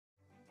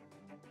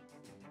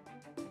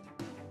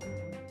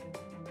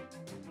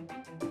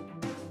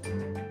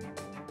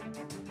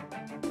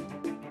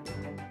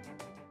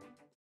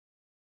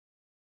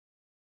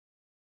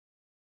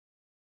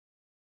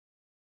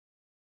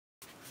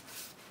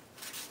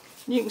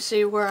You can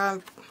see where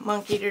I've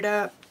monkeyed it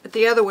up. But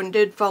the other one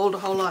did fold a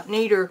whole lot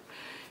neater,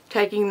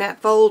 taking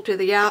that fold to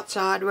the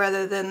outside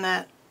rather than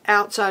that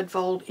outside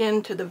fold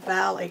into the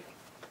valley.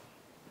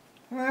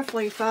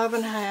 Roughly 5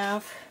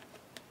 1/2,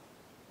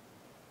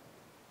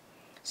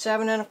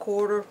 7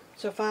 1/4,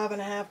 so 5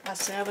 1/2 by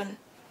 7.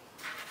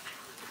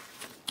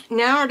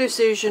 Now our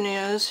decision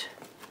is,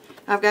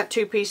 I've got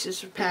 2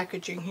 pieces of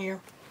packaging here.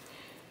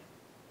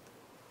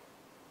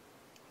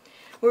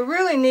 We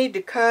really need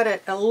to cut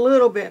it a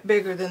little bit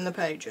bigger than the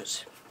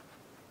pages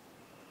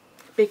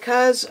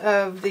because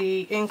of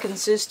the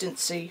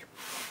inconsistency.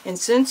 And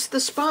since the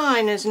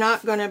spine is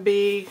not going to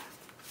be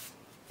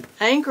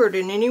anchored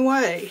in any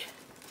way,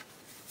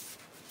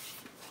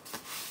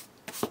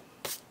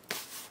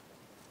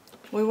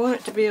 we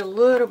want it to be a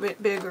little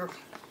bit bigger.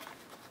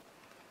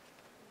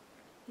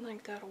 I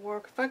think that'll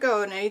work. If I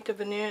go 1/8 of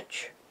an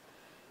inch,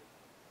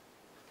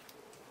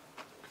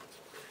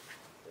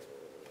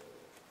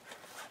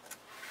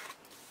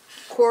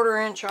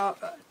 quarter-inch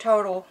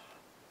total.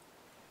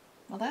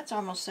 Well, that's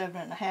almost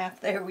 7 1/2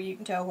 there, where you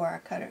can tell where I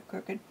cut it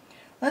crooked.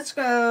 Let's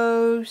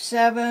go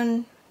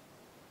 7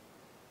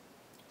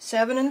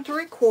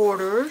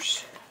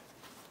 3/4.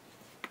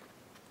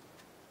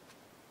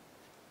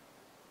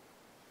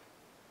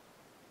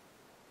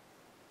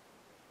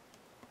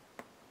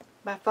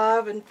 By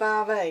 5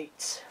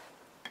 5/8.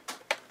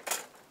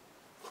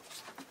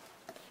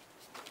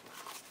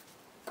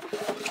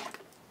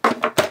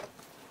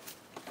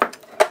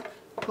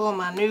 Pull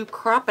my new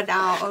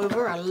crocodile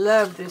over. I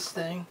love this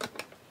thing.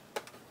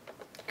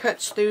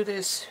 Cuts through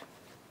this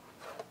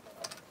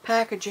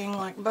packaging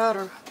like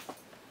butter.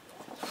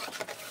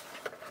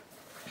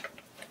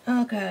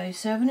 Okay,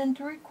 7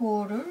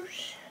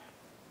 3/4.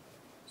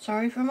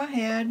 Sorry for my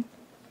head.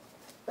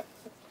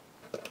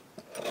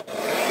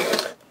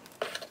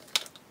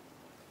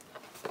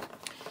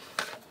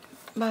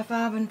 By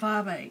 5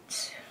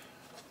 5/8.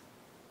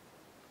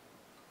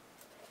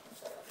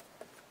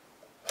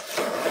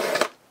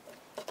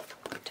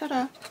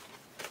 Ta-da!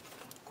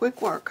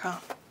 Quick work, huh?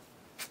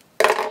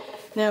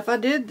 Now if I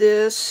did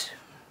this,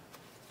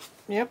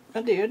 yep,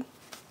 I did.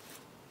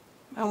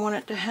 I want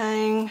it to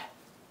hang,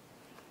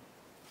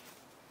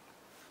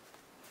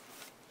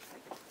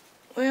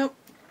 well,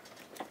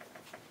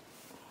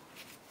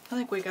 I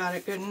think we got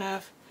it good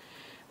enough.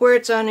 Where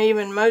it's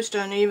uneven, most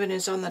uneven,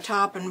 is on the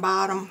top and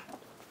bottom.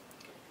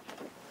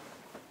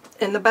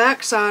 And the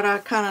back side, I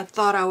kind of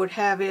thought I would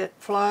have it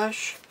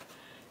flush.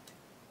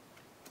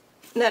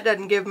 That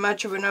doesn't give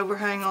much of an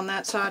overhang on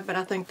that side, but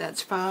I think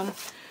that's fine.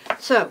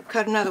 So,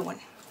 cut another one.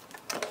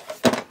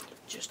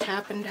 Just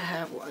happened to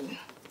have one.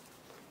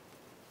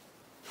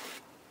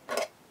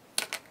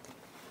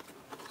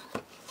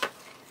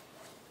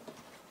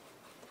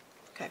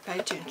 Okay, pay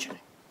attention.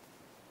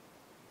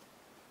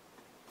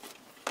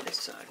 This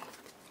side.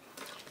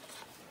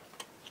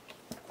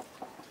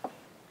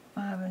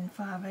 5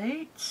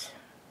 5/8.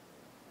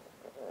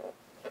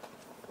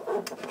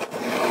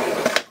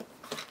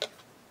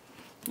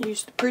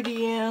 Use the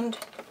pretty end.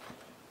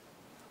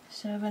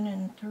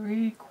 7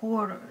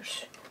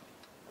 3/4.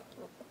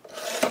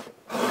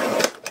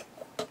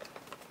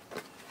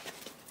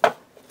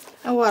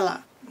 Oh,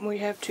 voila. We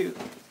have 2.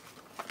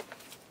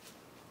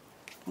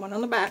 One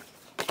on the back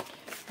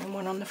and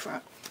one on the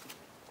front.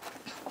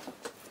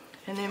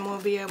 And then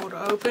we'll be able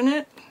to open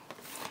it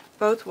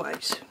both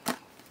ways.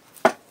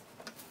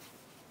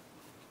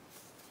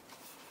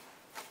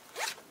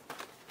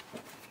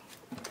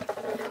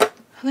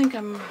 I think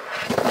I'm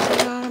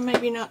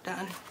maybe not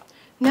done.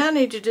 Now I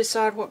need to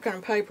decide what kind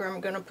of paper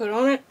I'm going to put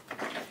on it.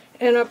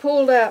 And I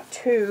pulled out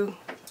 2.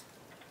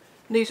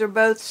 These are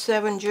both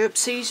 7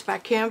 Gypsies by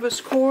Canvas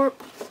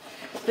Corp.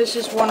 This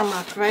is one of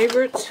my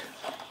favorites.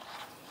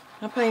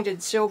 I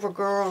painted Silver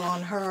Girl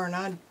on her and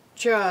I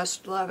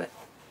just love it.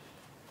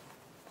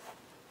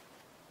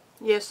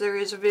 Yes, there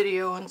is a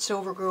video on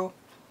Silver Girl.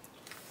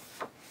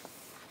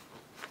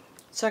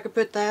 So I could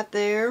put that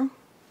there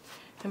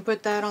and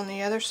put that on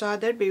the other side.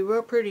 That'd be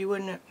real pretty,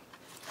 wouldn't it?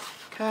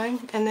 Okay,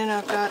 and then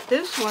I've got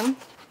this one,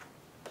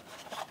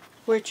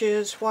 which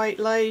is white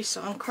lace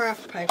on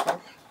craft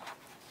paper.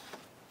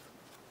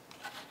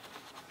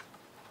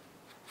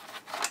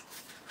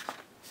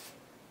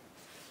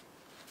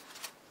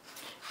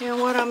 You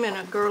know what, I'm in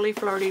a girly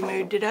flirty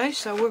mood today,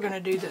 so we're going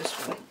to do this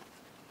one.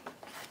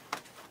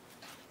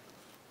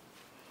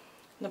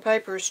 The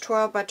paper is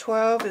 12 by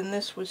 12 and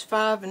this was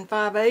 5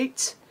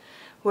 5/8,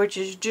 which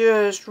is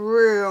just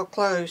real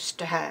close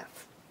to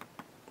half.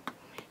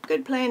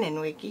 Good planning,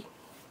 Vicki.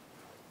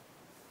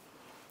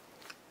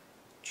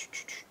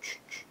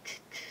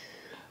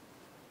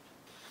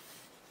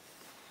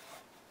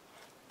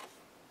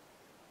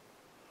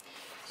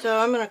 So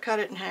I'm going to cut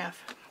it in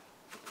half.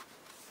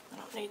 I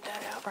don't need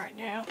that out right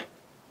now.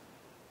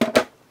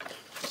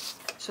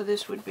 So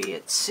this would be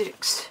at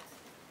 6.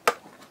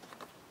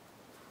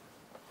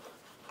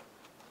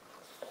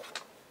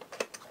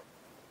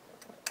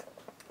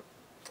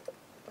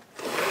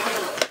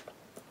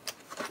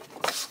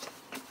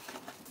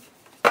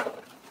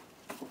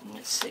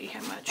 Let's see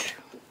how much.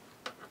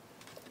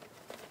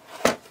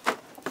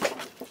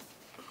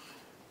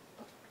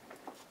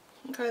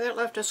 Okay, that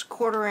left us a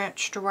 1/4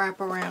 inch to wrap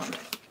around.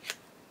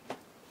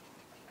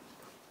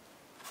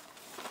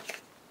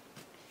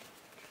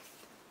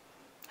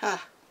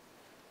 Ha.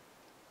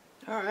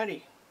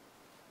 Alrighty.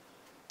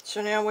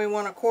 So now we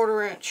want a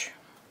 1/4 inch.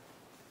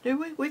 Do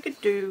we? We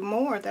could do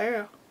more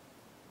there.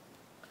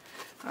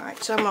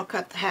 Alright, so I'm going to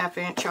cut the 1/2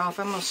 inch off.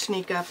 I'm going to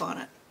sneak up on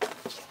it.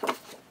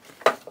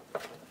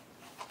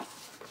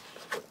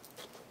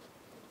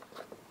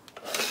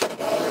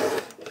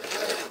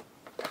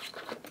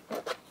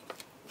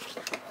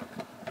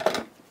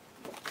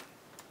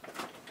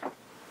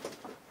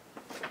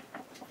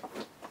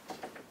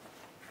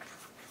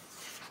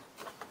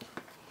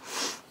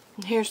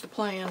 And here's the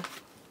plan.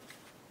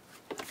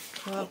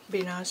 Well, it'd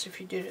be nice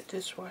if you did it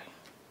this way.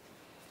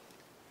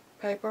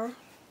 Paper.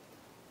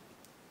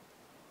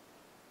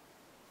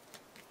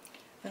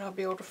 And I'll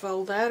be able to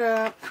fold that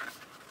up,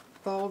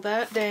 fold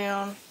that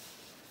down.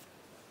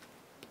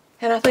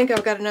 And I think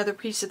I've got another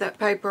piece of that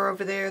paper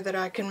over there that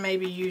I can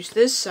maybe use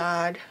this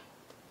side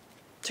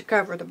to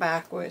cover the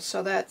back with.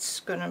 So that's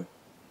gonna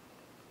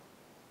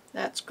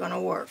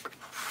work.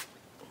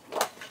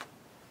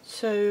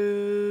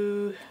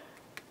 So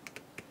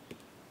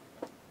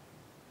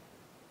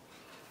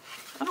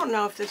I don't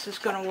know if this is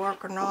going to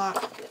work or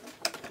not.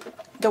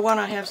 The one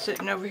I have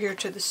sitting over here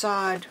to the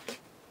side,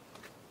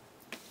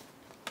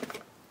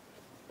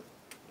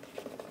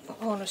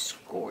 I want to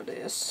score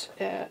this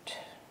at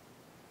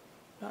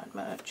not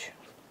much.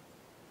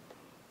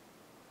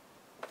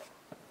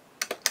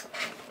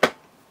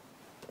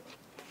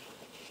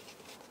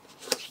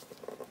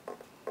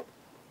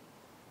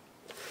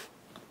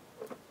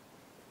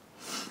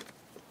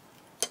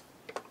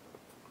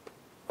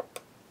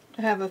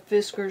 I have a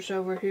Fiskars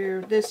over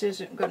here. This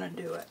isn't going to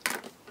do it.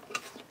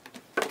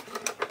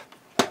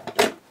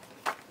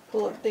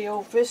 Pull up the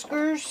old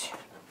Fiskars.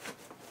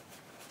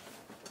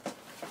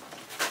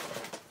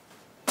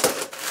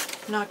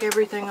 Knock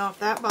everything off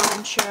that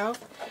bottom shelf.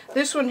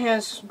 This one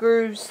has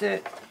grooves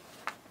that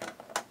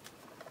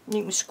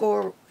you can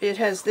score. It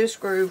has this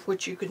groove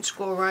which you can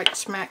score right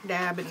smack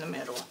dab in the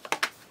middle.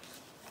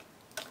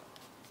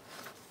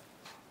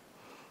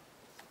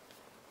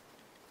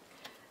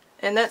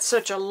 And that's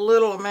such a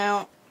little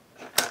amount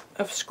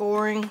of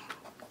scoring.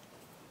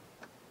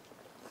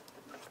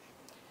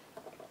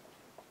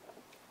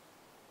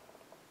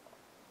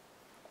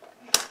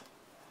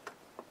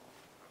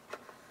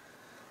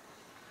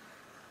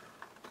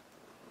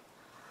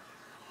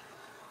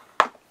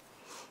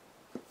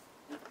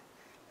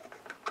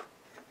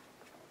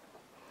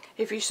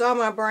 If you saw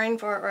my brain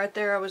fart right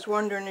there, I was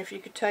wondering if you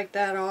could take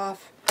that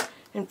off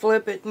and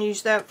flip it and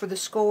use that for the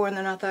score, and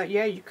then I thought,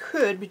 yeah, you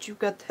could, but you've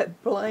got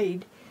that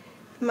blade.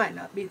 Might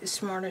not be the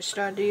smartest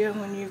idea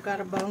when you've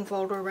got a bone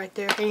folder right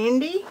there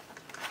handy.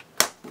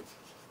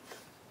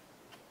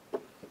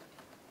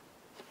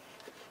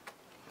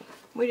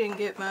 We didn't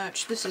get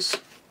much. This is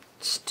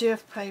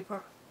stiff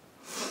paper.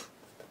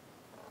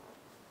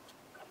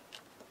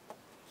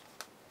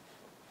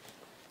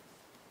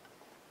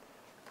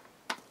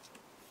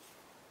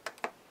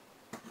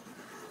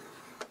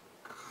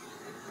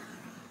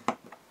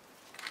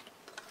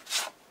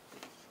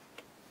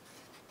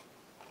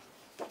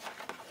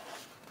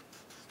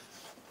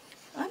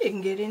 I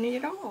didn't get any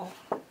at all.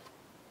 I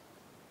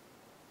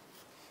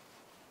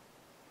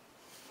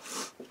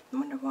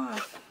wonder why.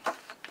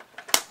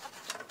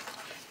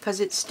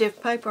 Because it's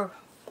stiff paper.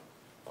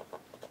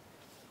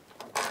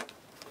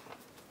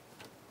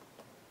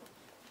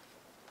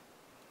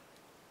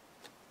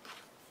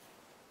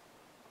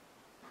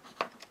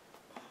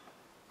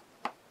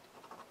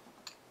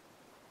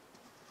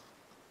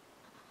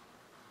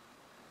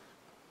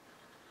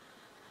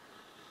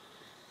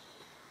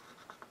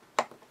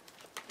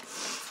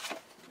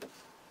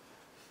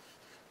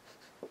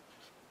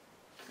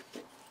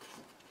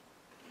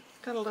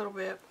 Got a little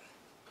bit.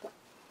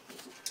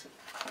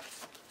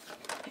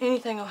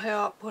 Anything will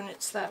help when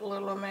it's that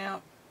little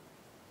amount.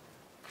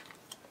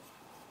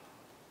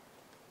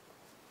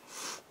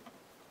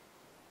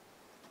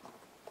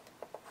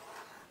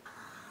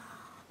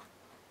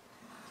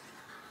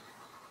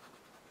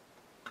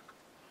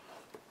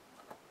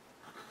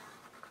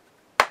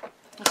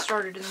 I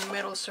started in the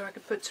middle so I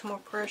could put some more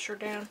pressure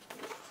down.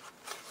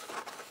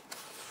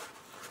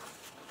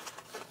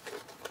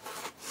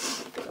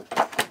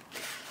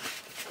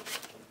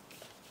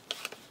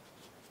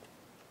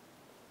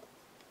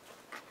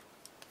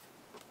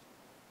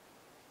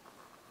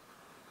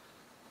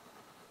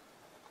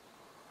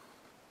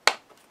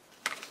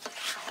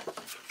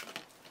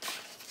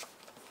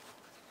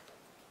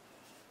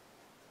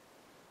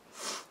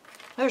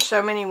 There's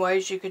so many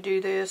ways you could do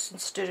this.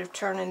 Instead of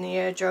turning the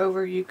edge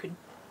over, you could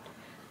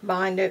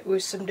bind it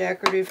with some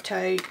decorative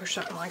tape or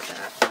something like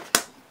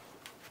that.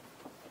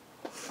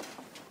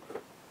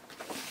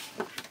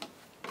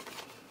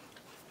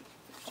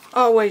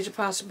 Always a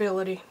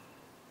possibility.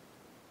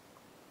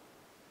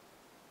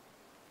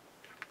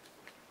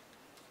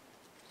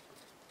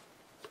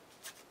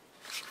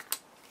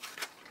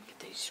 Get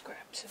these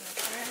scraps in the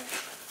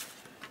trash.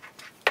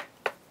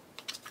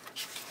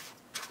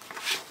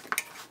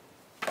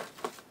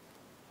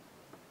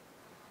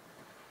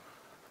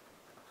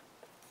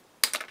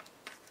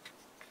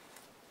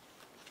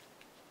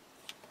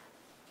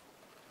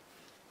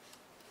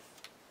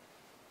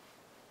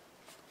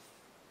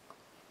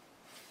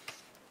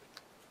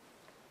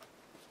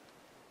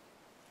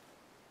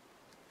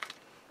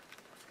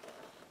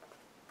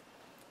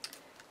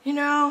 You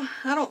know,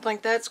 I don't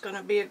think that's going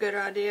to be a good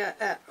idea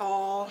at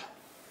all.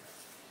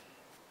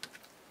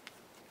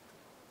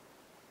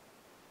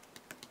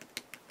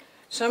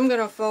 So I'm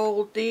going to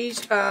fold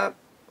these up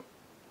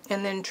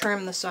and then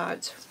trim the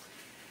sides.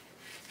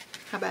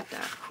 How about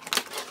that?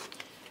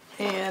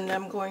 And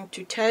I'm going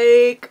to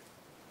take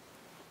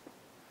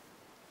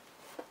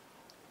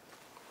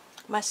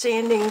my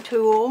sanding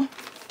tool.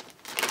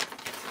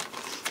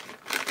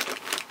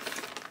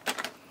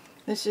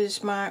 This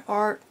is my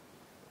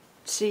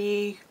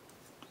artsy,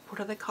 what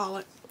do they call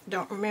it?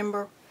 Don't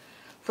remember.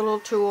 The little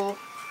tool.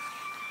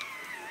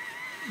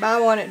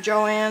 Buy one at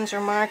Joann's or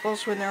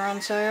Michael's when they're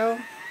on sale.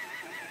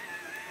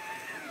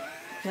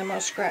 And I'm going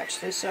to scratch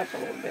this up a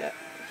little bit.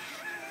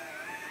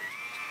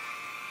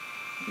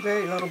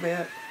 Very little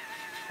bit.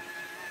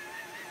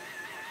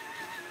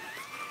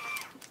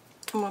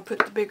 I'm going to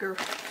put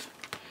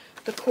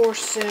the coarse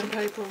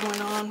sandpaper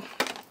one on.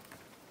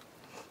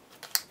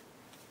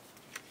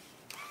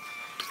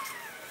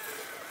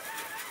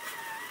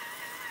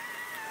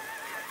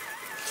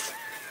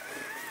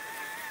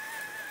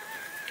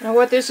 Now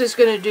what this is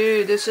going to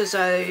do, this is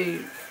a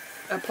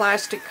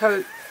plastic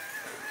coat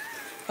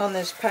on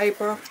this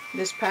paper,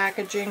 this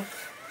packaging.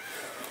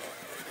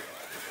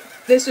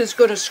 This is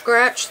going to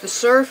scratch the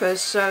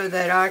surface so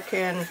that I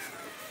can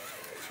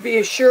be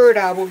assured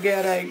I will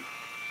get a...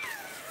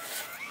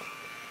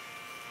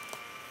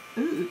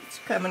 Ooh, it's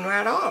coming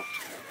right off.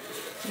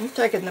 I'm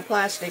taking the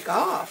plastic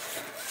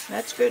off.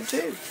 That's good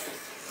too.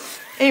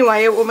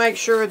 Anyway, it will make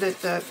sure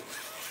that the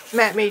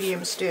matte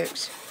medium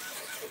sticks.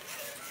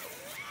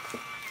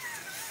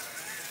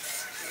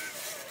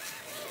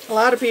 A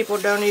lot of people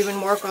don't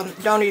even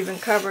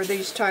cover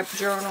these type of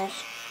journals.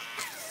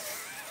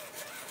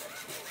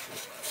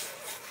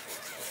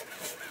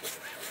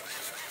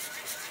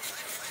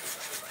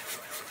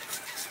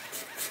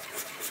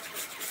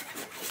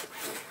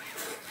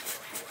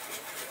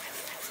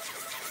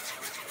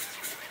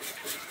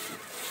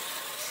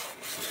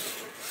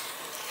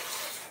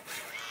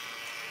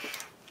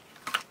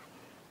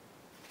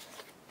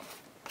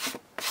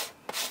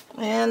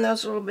 And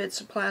those little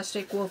bits of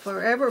plastic will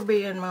forever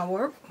be in my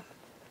work.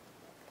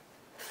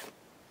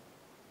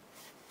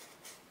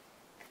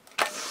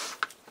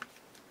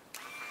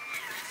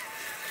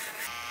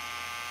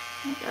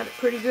 Got it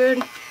pretty good.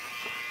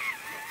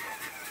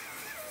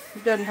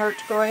 It doesn't hurt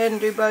to go ahead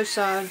and do both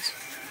sides.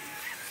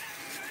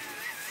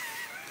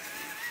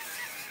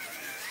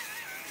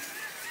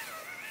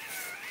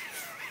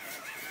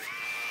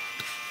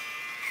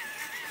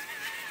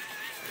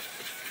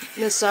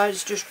 This side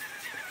is just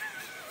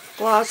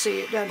glossy,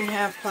 it doesn't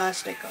have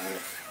plastic on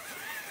it.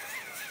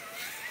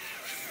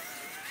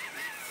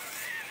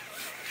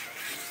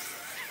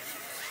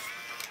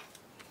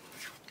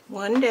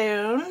 One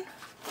down.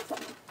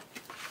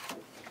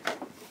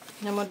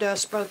 And I'm going to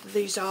dust both of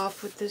these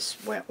off with this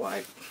wet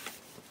wipe.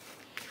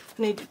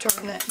 I need to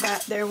turn that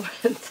back there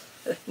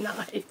with the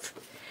knife.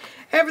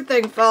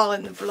 Everything fall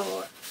on the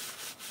floor.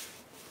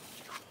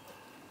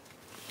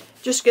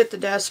 Just get the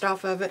dust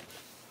off of it.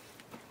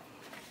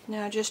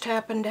 Now I just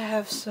happen to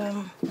have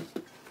some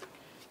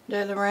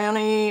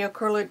Delirani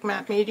acrylic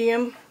matte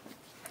medium,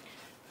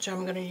 which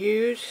I'm going to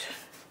use.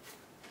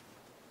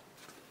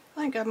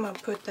 I think I'm going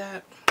to put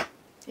that.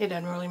 It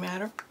doesn't really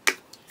matter.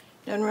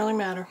 Doesn't really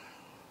matter.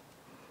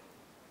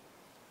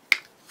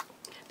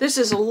 This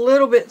is a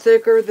little bit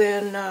thicker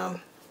than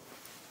back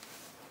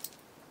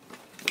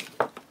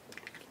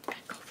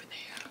over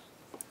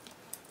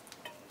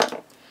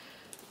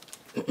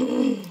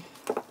there.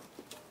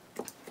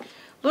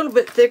 A little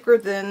bit thicker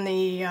than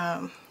the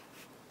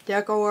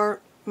Deco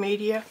Art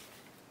media,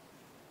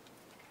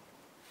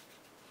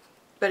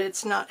 but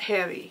it's not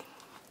heavy.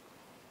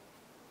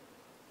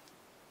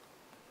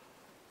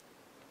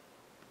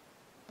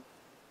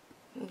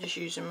 I'm just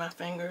using my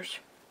fingers.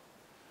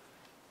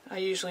 I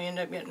usually end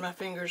up getting my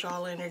fingers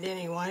all in it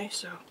anyway,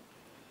 so.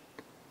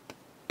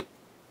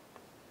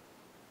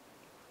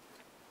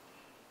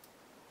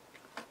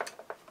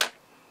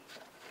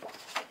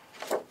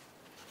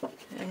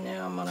 And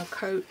now I'm going to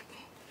coat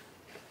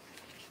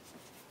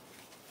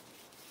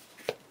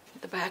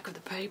the back of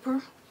the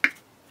paper.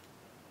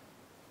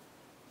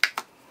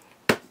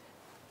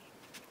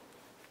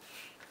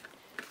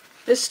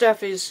 This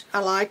stuff is,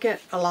 I like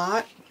it a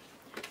lot,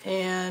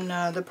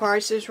 and the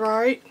price is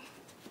right.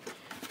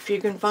 If you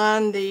can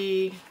find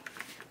the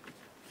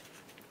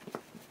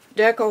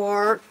Deco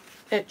Art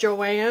at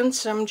Joann's,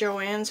 some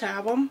Joann's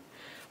have them.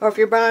 Or if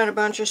you're buying a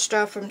bunch of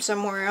stuff from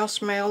somewhere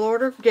else, mail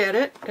order, get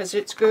it, because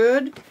it's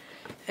good.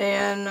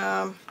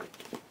 And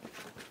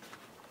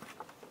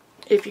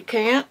if you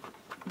can't,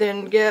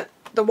 then get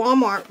the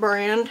Walmart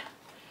brand.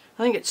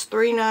 I think it's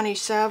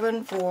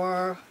 $3.97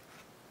 for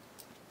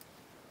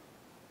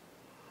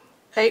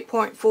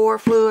 8.4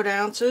 fluid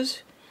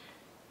ounces.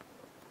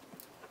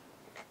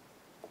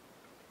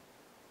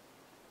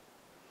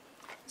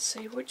 Let's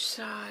see which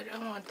side. I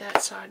want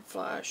that side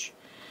flush.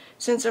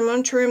 Since I'm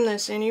going to trim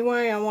this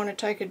anyway, I want to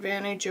take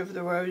advantage of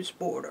the rose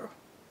border.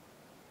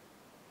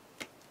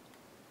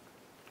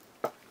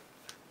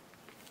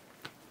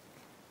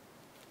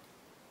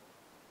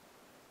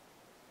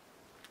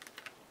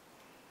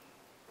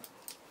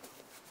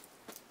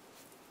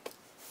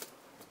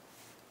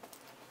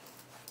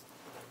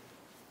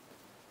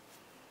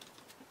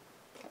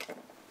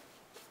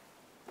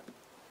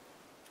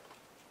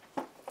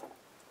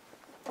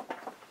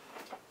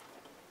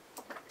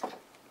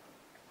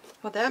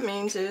 What that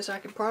means is I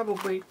could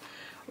probably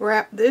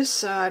wrap this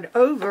side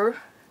over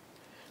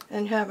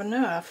and have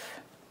enough.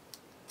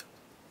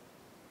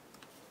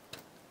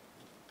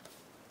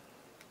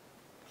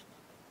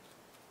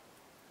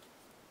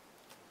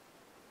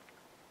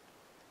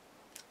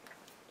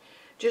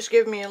 Just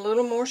give me a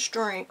little more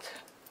strength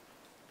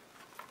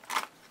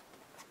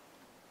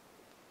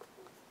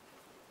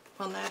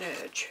on that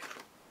edge.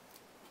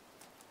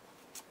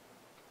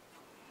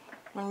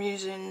 I'm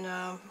using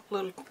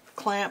little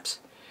clamps.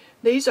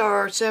 These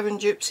are 7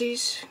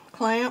 Gypsies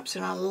clamps,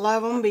 and I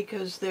love them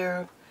because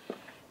they're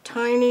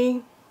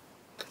tiny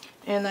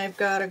and they've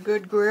got a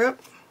good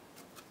grip.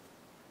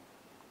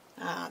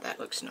 Ah, that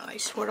looks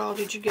nice. What all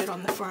did you get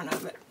on the front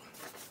of it?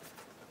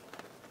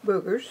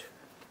 Boogers.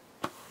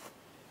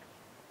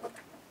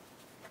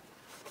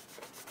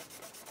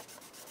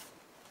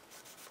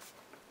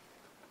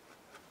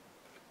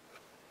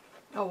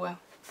 Oh well.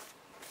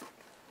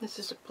 This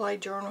is a play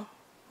journal,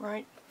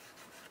 right?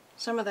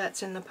 Some of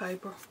that's in the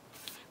paper.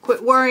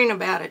 Quit worrying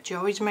about it, you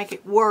always make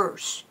it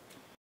worse.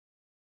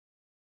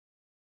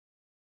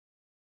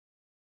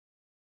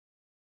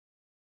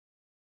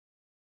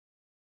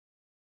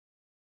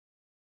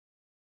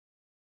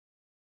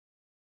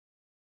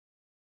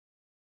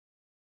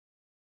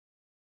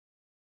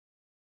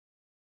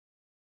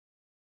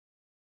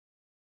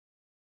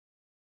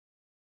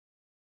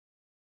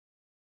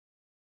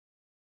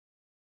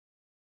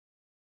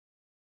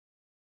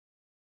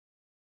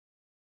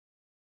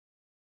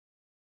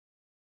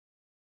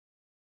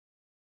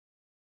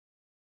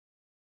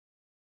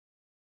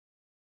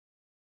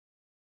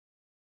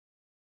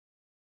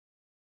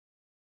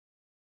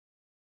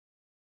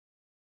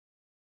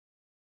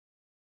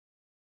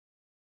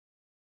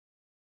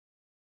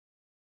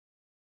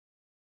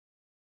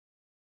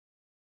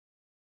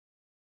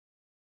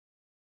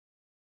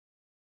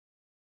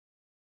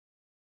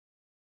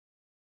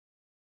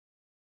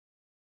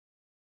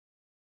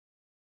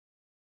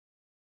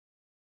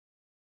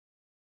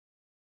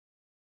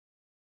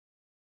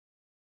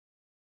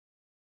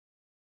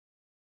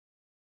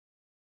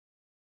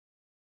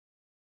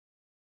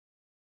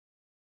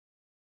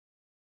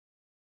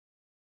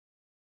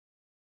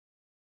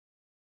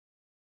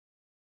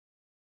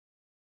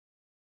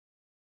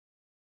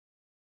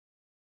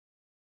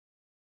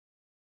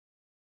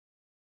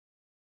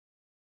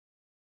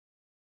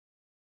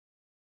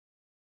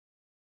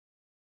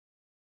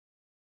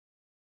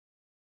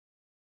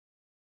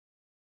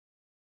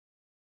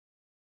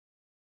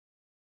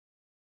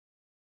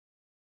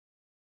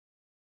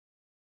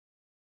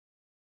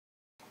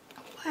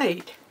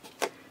 Wait,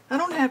 I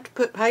don't have to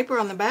put paper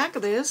on the back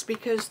of this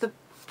because the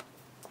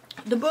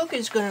book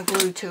is going to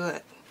glue to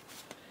it.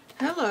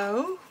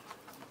 Hello.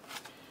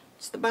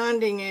 It's the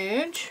binding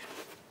edge.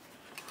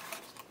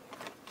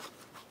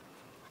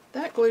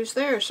 That glues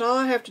there, so all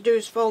I have to do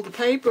is fold the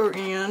paper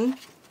in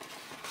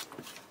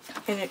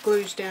and it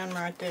glues down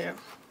right there.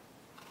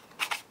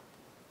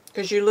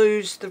 Because you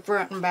lose the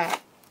front and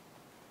back.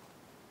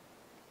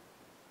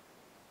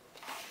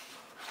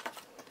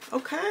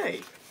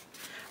 Okay.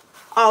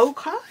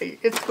 Okay,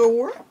 it's gonna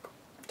work.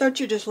 Don't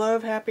you just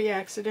love happy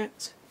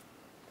accidents?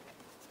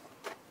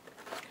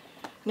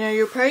 Now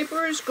your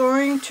paper is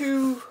going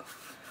to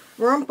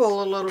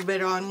rumple a little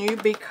bit on you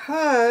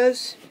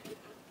because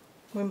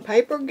when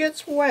paper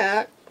gets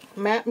wet,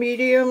 matte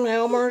medium,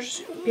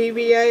 Elmer's,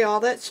 PVA, all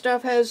that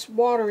stuff has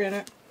water in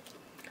it.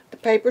 The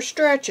paper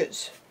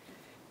stretches.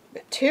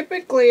 But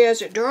typically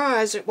as it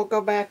dries, it will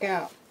go back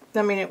out.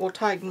 I mean, it will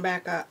tighten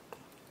back up.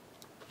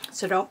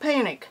 So don't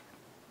panic.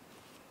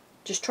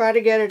 Just try to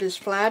get it as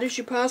flat as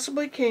you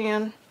possibly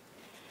can.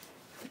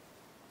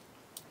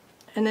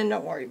 And then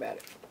don't worry about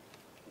it.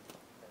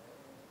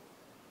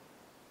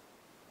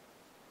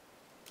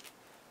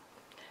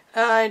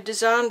 I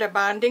designed a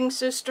binding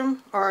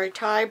system, or a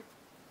tie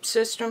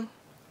system.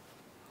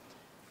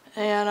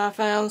 And I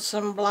found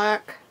some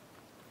black,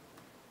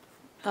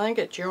 I think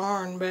it's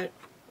yarn, but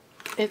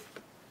it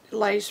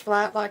lays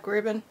flat like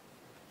ribbon.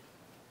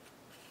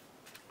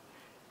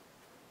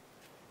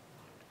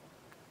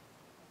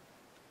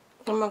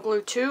 I'm going to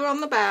glue 2 on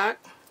the back.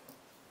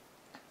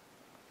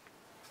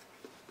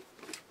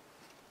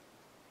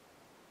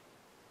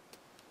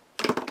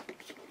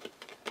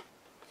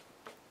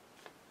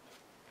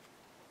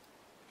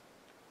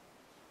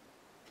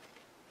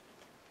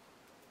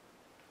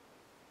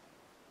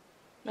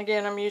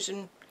 Again, I'm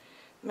using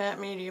matte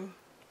medium.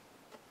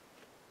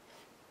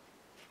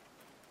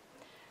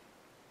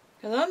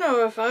 Because I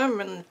know if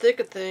I'm in the thick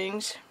of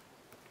things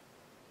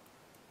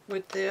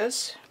with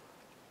this,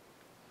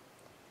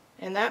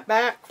 and that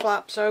back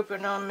flops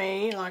open on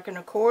me like an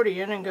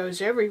accordion and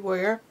goes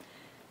everywhere,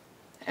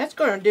 that's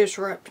going to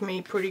disrupt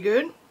me pretty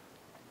good.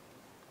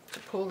 So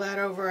pull that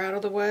over out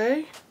of the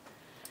way.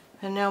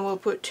 And now we'll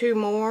put 2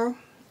 more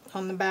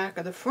on the back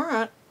of the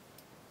front.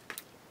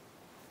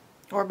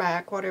 Or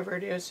back, whatever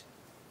it is.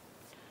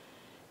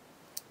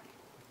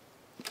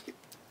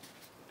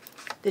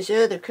 This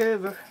other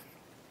cover.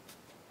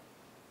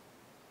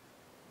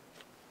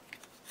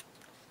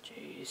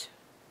 Jeez.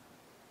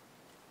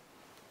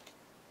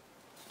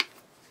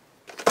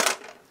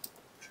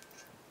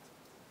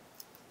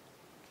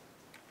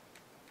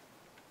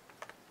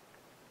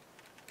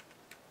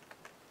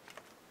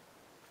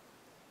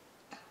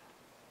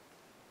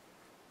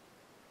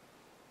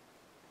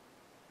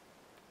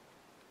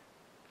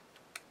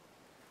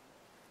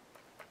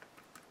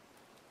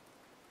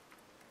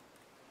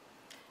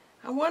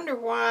 I wonder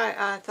why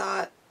I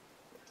thought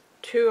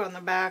 2 on the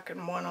back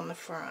and 1 on the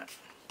front.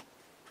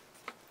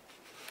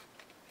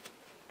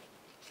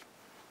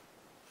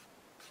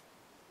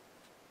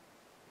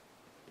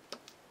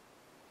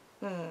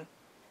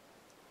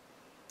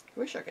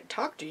 Wish I could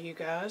talk to you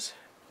guys.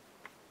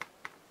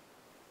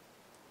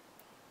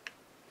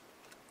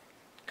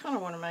 Kind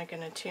of want to make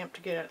an attempt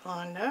to get it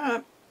lined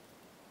up.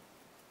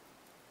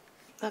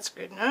 That's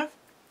good enough.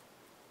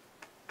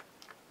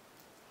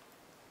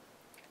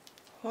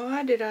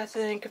 Why did I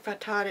think if I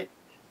tied it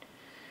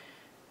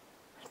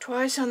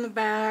twice on the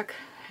back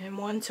and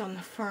once on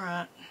the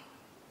front?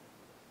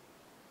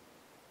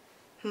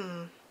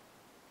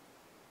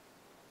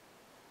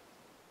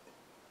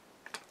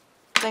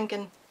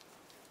 Thinking.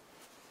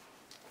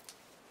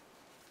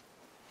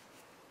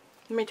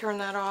 Let me turn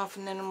that off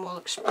and then we'll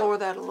explore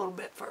that a little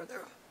bit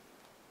further.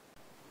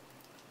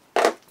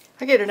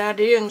 I get an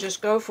idea and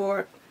just go for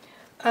it.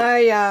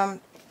 I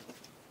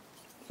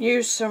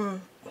used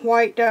some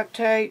white duct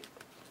tape.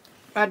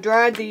 I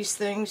dried these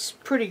things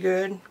pretty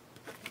good.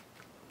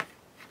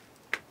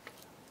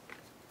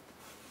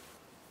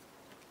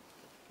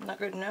 Not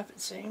good enough,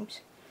 it seems.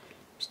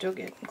 Still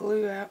getting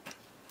glue out.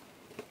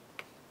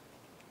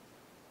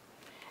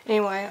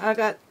 Anyway, I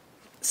got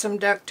some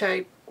duct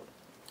tape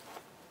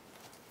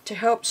to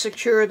help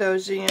secure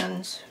those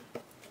ends.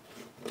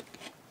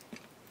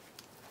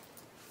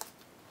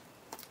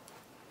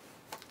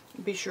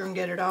 Be sure and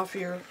get it off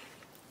your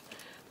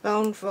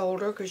bone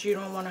folder because you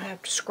don't want to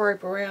have to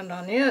scrape around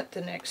on it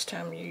the next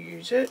time you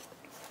use it,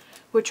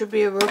 which would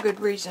be a real good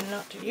reason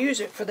not to use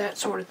it for that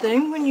sort of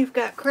thing when you've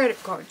got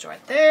credit cards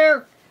right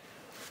there.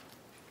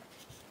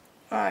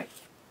 Alright,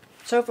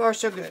 so far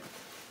so good.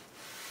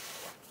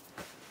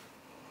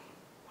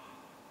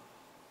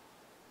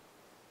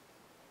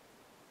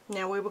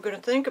 Now we were going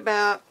to think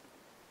about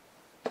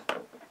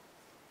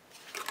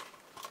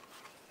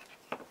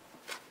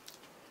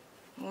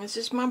this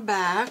is my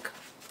back.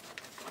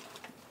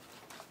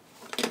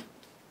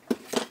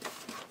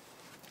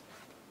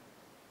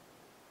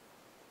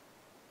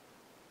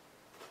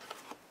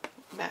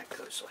 Back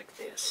goes like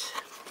this.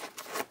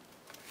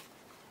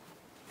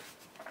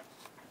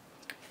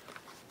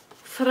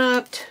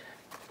 Front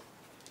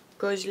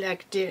goes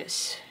like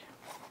this.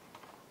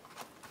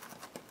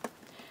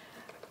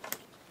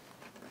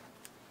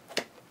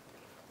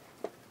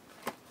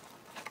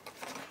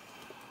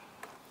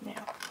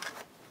 Now,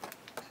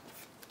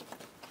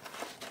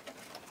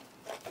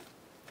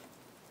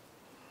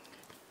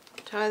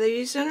 tie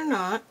these in a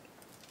knot,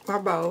 or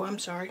bow, I'm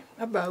sorry,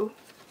 a bow.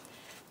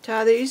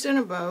 Tie these in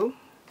a bow.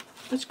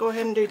 Let's go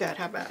ahead and do that,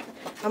 how about?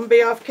 I'm going to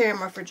be off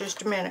camera for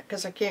just a minute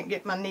because I can't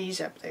get my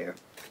knees up there.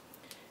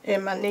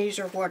 And my knees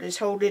are what is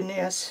holding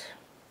this.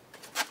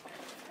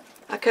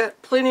 I cut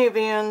plenty of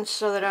ends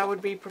so that I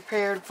would be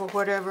prepared for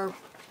whatever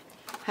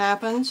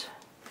happens.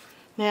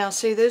 Now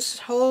see, this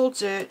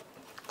holds it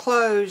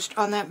closed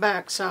on that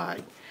back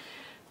side.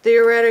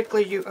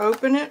 Theoretically you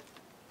open it.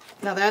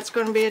 Now that's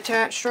going to be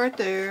attached right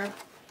there.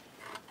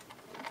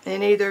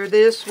 And either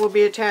this will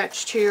be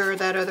attached here or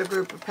that other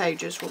group of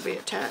pages will be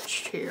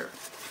attached here.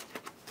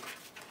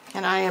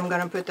 And I am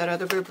going to put that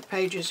other group of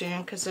pages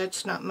in because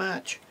that's not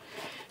much.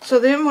 So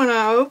then when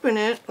I open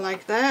it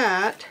like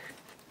that,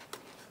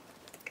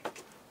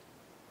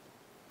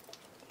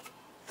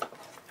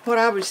 what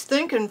I was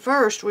thinking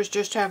first was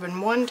just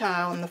having one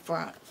tie on the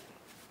front.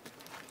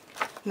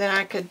 Then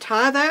I could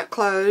tie that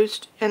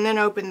closed and then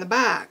open the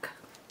back.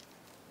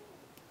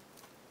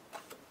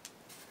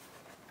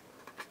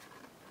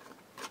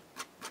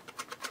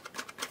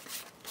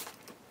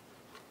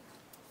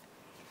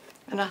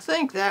 And I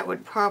think that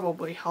would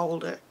probably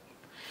hold it.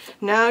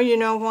 Now you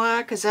know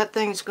why? Because that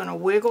thing's going to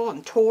wiggle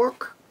and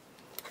torque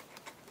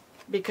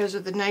because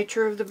of the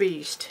nature of the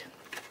beast.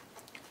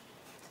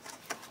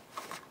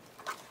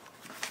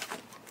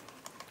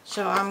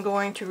 So I'm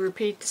going to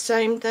repeat the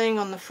same thing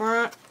on the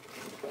front.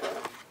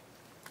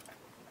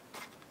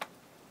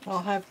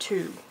 I'll have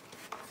 2.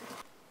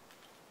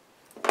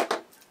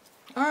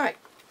 Alright.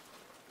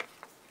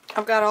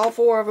 I've got all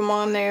 4 of them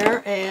on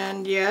there,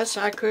 and yes,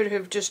 I could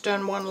have just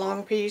done one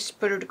long piece,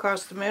 put it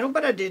across the middle,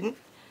 but I didn't.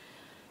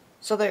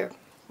 So there.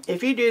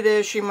 If you do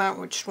this, you might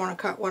just want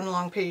to cut one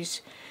long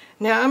piece.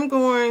 Now I'm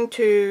going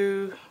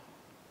to,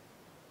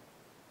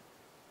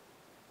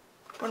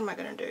 what am I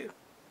going to do?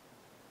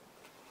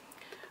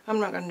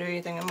 I'm not going to do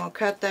anything. I'm going to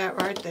cut that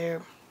right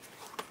there.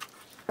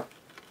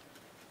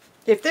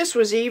 If this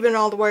was even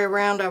all the way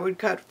around, I would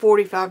cut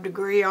 45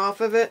 degree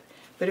off of it.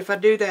 But if I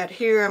do that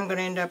here, I'm going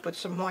to end up with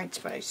some white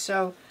space.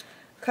 So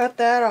cut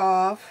that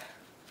off.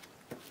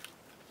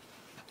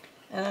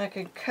 And I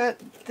could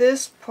cut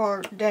this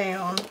part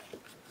down.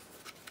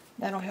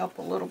 That'll help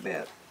a little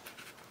bit.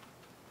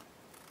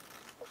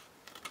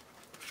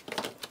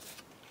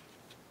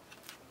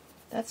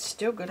 That's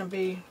still going to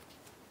be,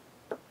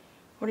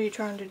 what are you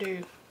trying to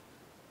do?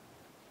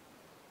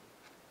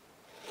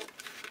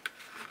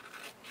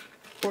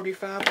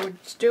 45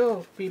 would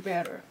still be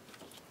better.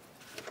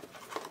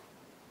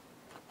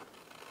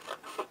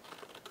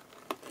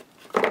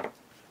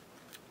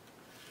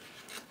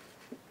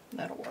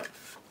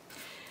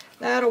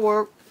 That'll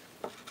work.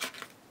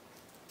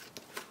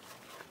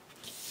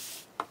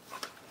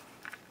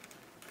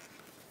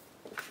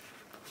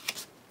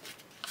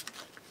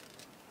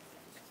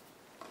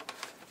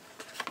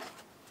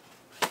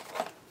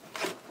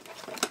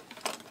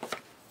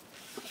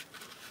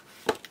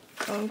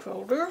 Bone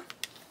folder.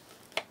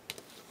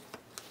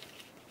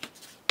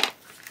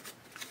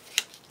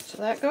 So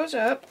that goes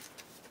up.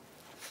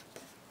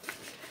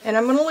 And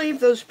I'm going to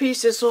leave those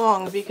pieces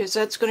long because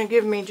that's going to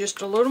give me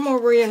just a little more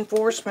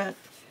reinforcement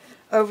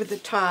over the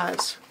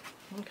ties.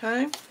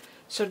 Okay?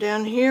 So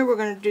down here we're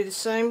going to do the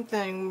same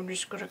thing. We're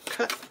just going to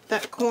cut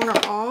that corner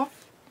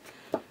off.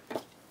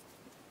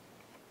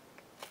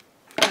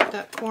 Cut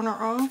that corner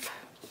off.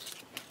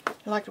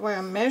 I like the way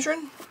I'm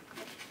measuring.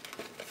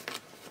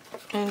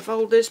 And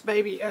fold this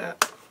baby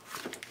up.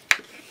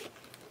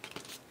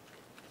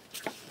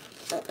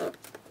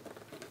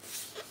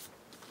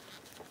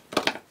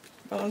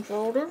 Bone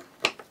folder.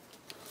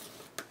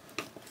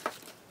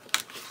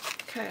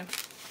 Okay.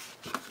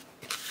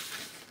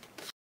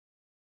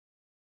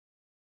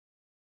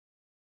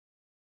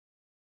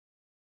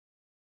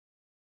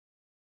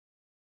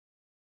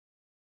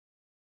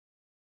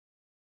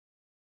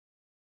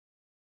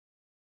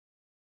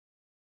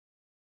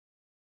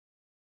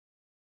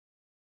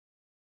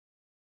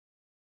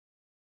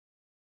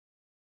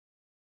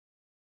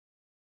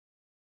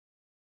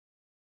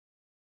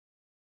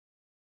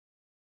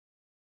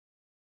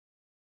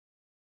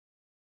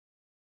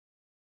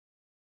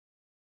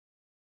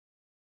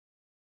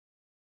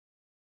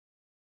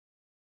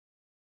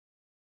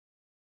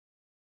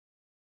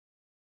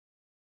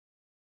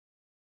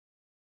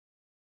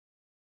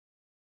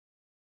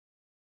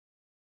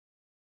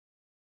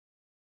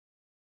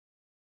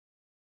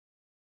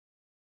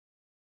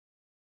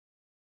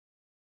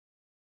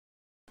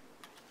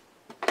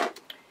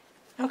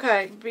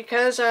 Okay,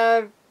 because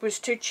I was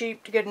too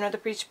cheap to get another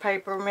piece of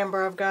paper,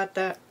 remember I've got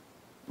that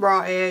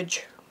raw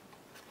edge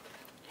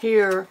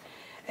here,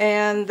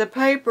 and the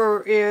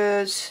paper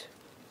is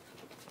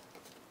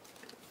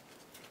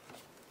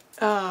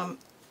the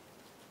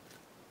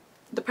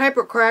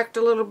paper cracked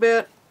a little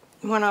bit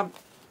when I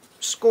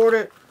scored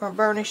it or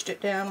burnished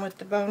it down with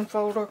the bone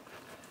folder,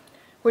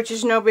 which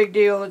is no big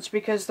deal. It's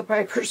because the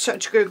paper is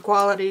such good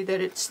quality that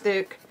it's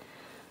thick,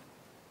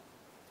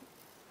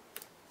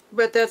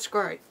 but that's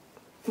great.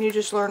 You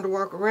just learn to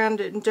work around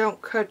it and don't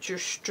cut your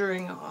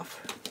string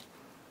off.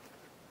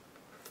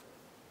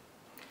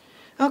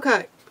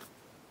 Okay,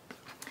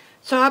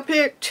 so I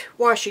picked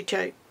washi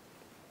tape.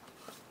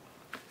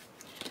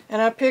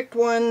 And I picked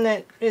one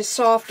that is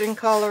soft in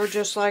color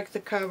just like the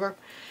cover.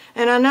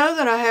 And I know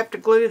that I have to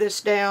glue this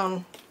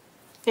down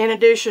in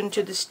addition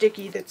to the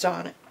sticky that's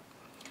on it.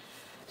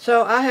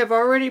 So I have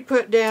already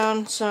put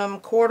down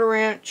some 1/4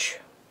 inch.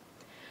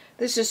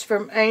 This is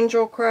from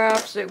Angel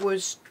Crafts. It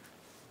was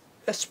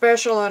a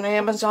special on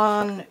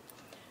Amazon.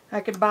 I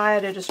could buy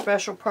it at a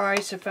special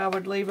price if I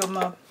would leave them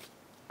a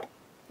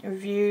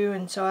review,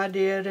 and so I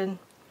did, and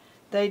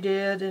they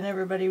did, and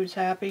everybody was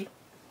happy.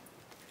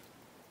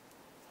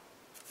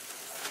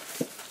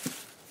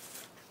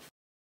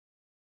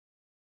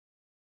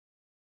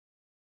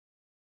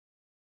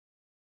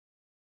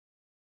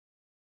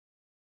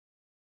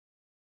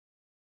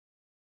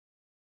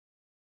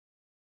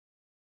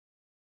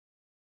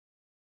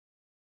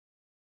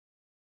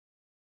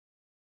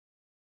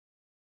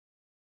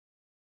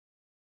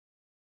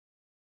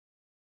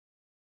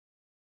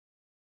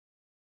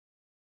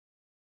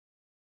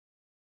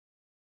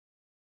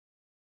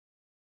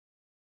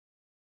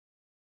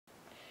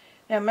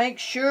 Now make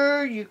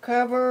sure you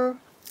cover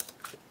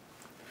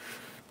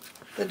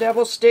the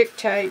double stick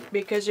tape,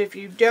 because if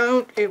you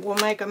don't, it will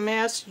make a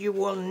mess you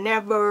will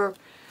never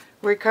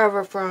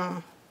recover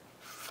from.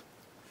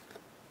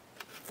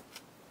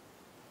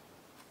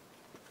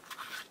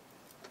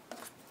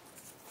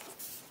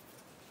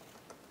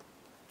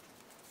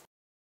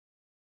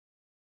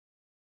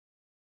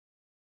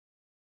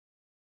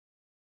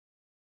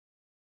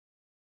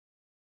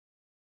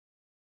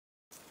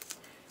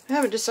 I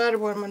haven't decided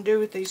what I'm going to do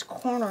with these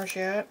corners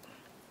yet.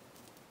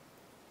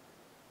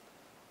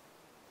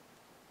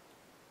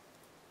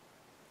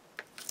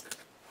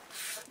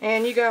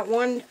 And you got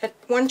one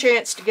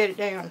chance to get it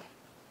down.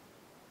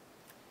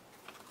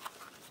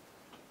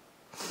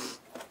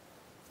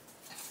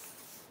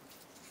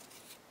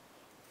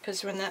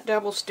 Because when that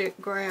double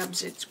stick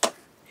grabs,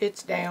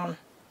 it's down.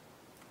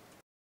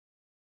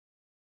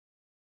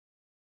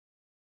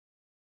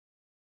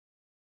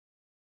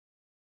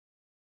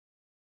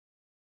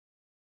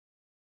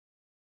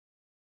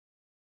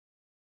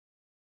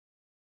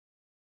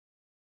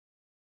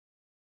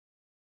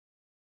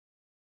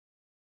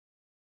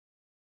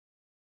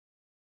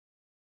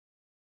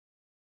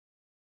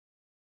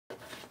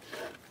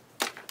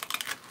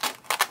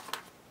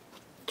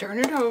 Turn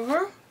it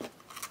over.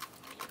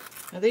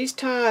 Now these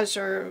ties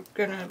are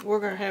we're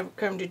gonna have a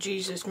come to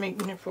Jesus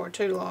meeting before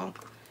too long.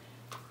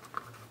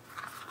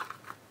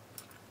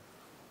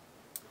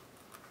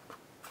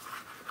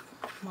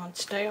 Come on,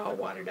 stay all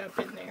wadded up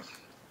in there.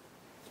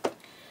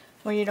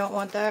 Well, you don't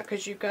want that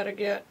because you've got to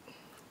get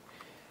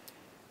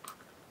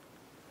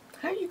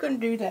going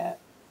to do that?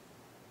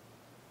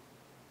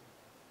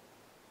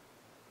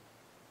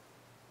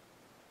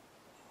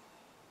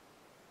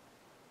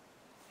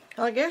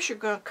 Well, I guess you're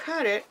going to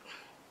cut it.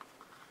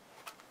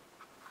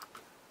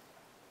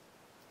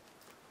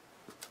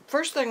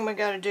 First thing we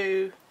got to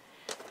do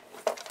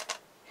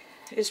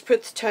is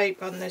put the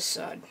tape on this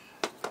side.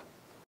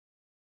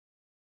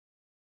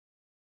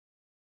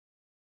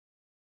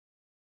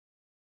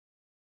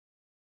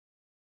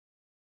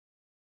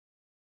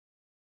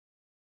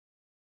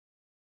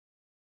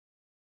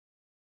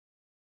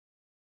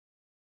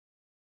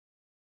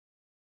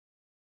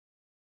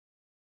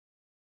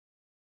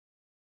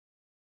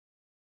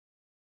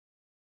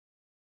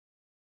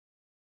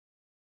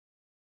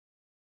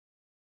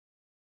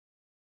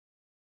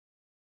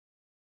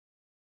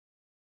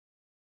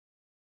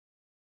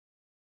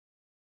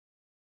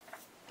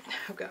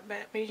 I've got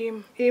matte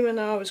medium, even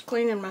though I was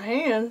cleaning my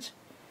hands,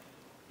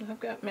 I've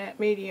got matte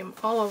medium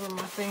all over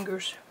my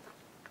fingers.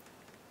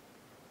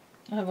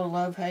 I have a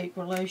love-hate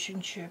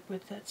relationship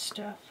with that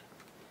stuff.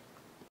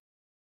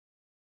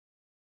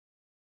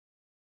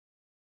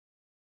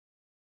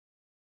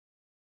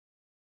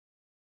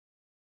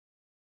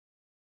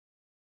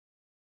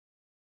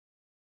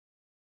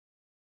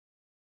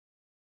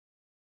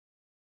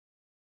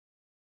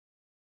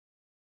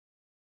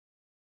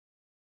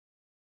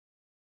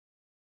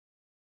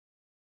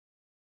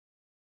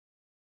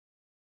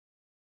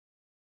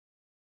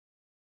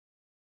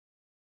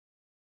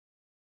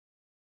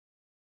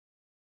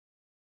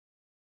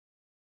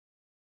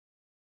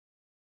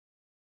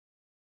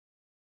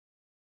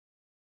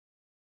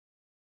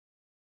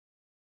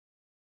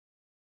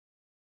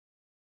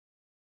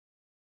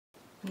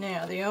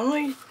 Now, the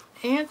only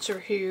answer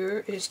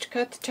here is to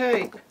cut the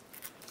tape.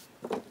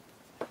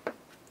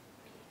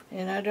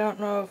 And I don't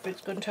know if it's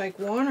going to take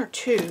one or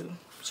two.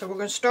 So we're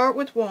going to start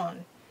with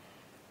one.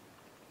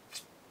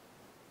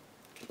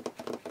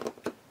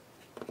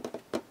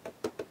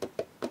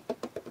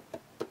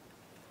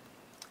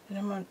 And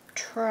I'm going to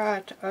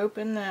try to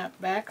open that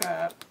back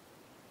up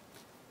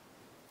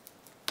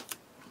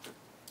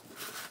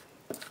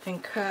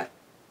and cut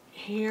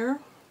here.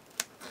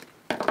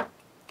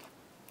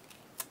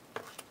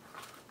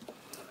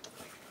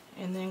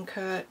 And then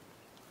cut,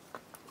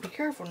 be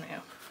careful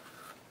now.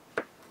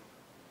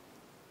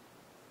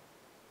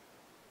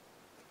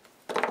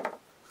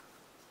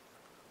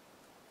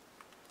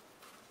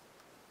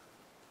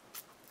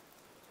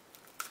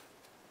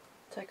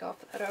 Take off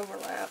that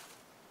overlap.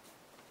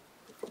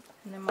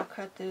 And then we'll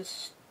cut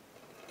this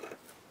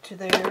to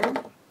there.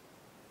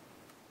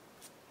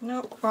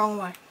 Nope, wrong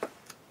way.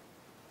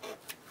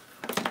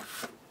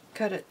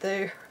 Cut it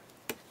there.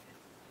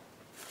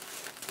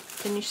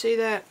 Can you see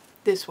that?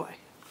 This way.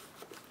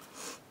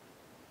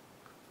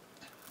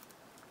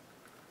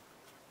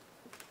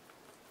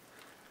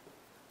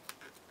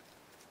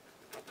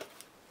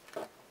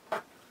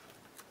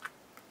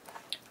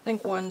 I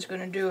think one's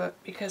going to do it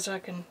because I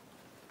can,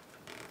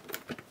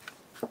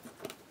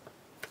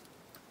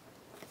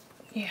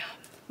 yeah,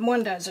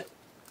 one does it.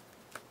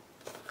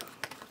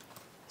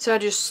 So I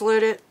just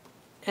slid it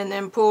and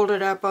then pulled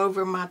it up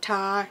over my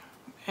tie,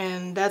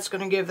 and that's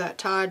going to give that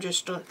tie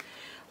just a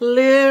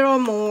little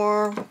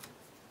more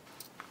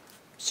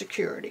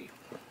security.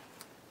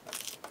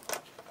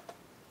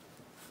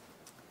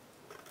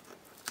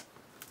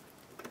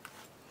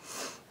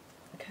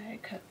 Okay,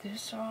 cut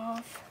this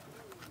off.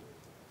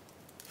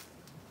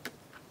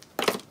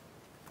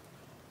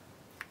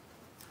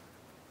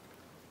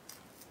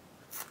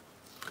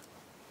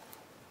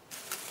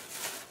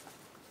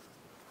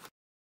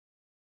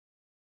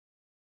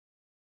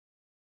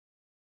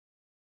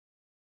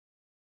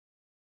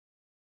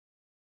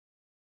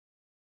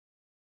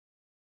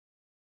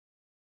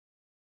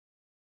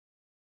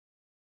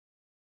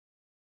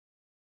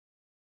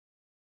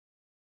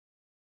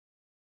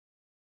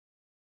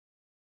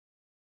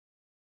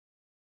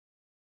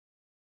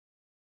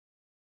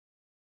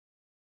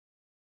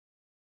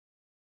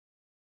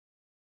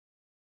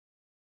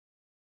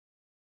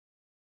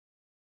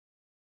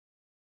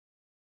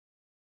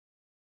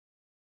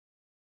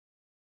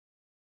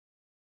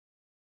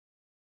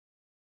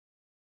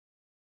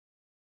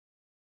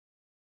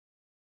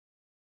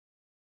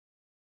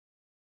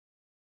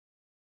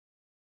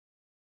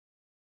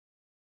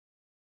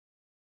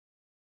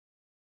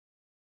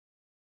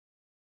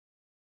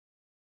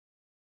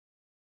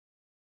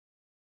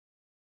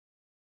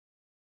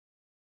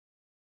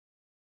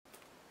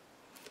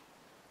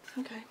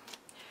 Okay.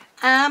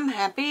 I'm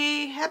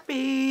happy.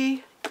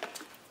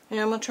 And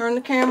I'm going to turn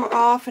the camera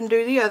off and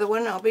do the other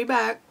one. I'll be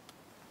back.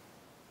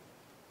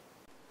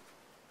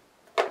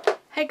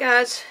 Hey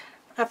guys,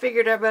 I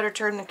figured I better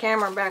turn the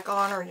camera back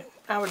on or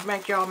I would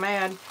make y'all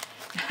mad.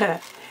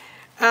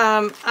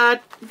 I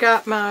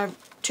got my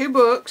two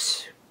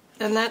books,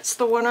 and that's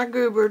the one I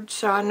goobered,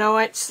 so I know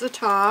it's the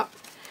top.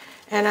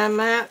 And I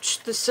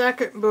matched the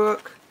second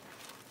book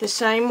the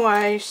same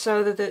way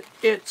so that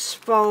its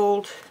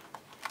fold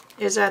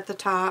is at the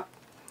top.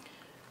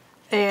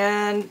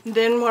 And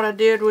then what I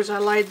did was I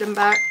laid them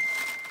back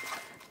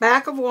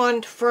of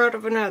one to front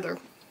of another.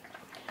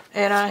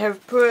 And I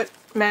have put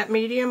matte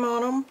medium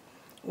on them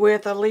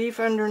with a leaf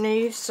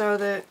underneath so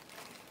that,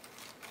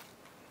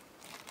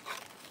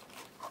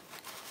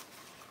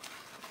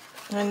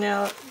 and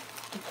now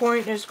the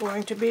point is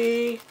going to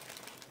be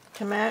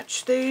to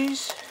match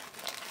these.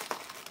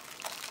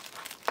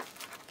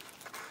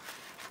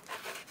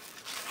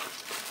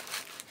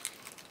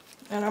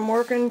 And I'm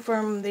working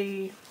from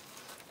the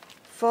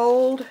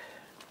fold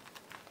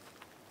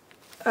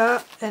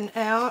up and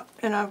out,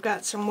 and I've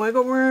got some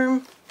wiggle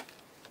room.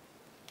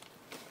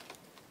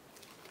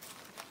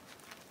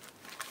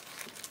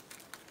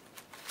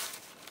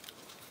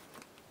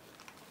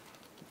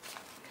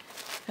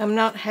 I'm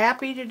not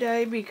happy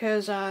today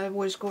because I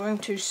was going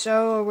to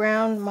sew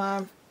around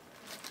my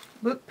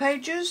book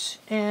pages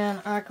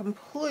and I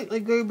completely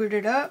goobered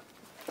it up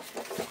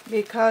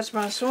because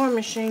my sewing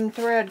machine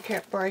thread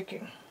kept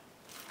breaking.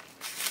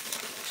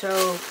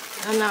 So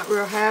I'm not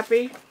real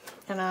happy,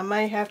 and I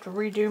may have to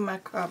redo my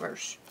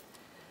covers.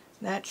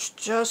 That's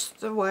just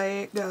the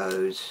way it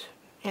goes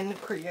in the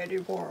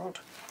creative world.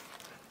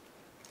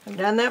 I've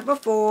done that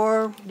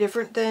before,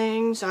 different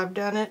things. I've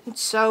done it in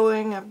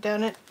sewing, I've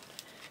done it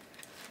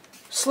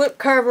slip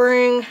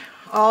covering,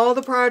 all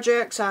the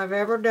projects I've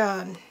ever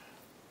done.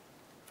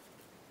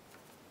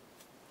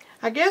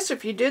 I guess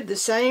if you did the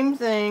same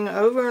thing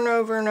over and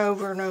over and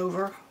over and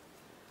over,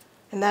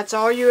 and that's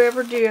all you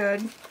ever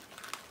did,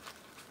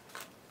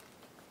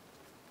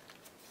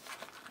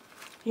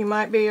 you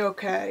might be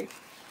okay,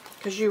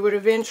 because you would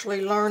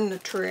eventually learn the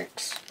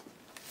tricks.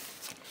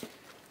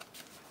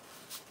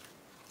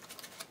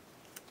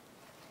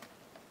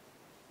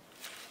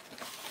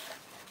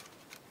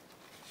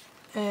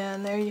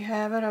 And there you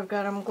have it. I've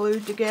got them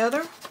glued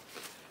together.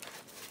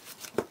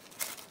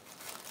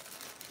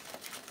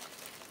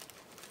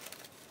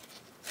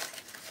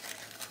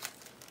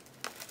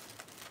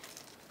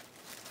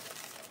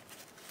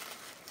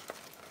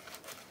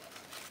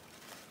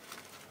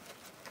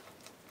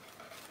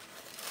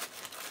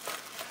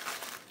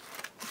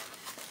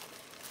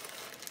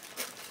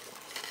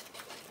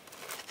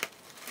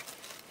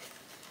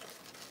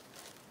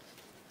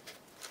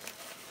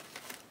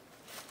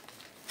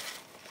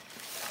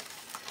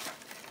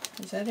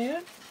 Is that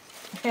it?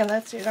 Yeah,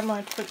 that's it. I might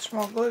have to put some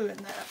more glue in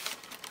that.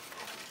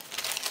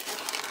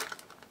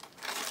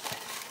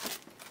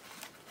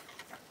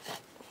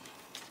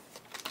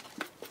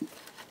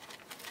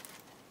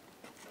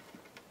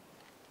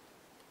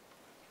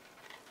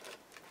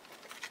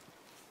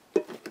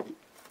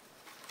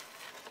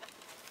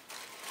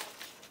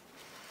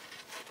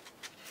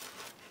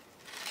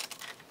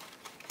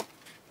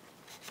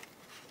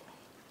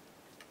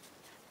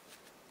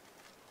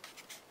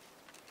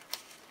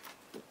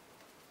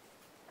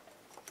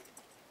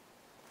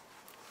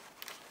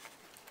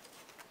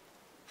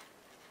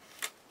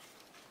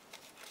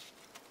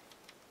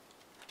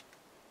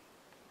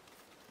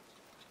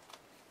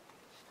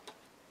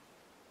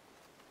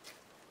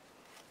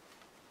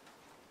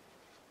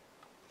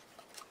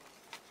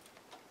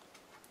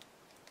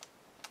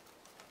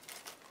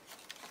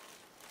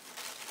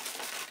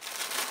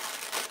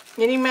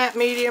 Any matte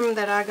medium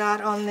that I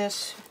got on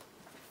this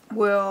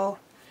will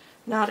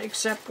not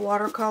accept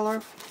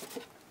watercolor.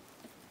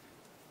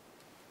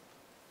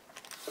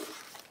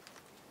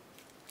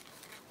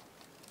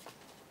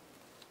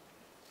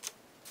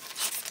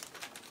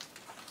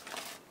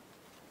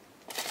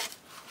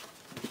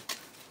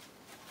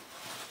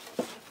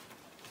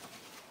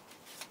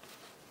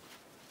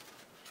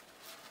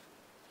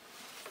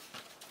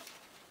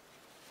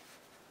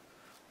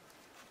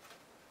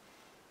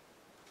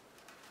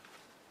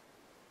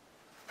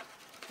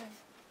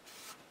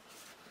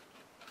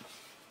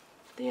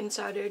 The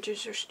inside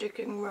edges are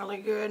sticking really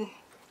good. I'll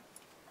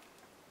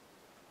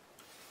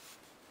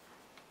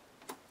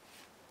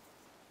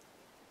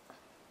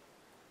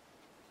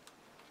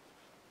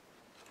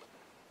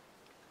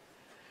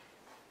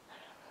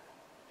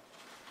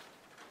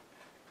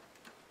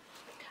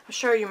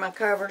show you my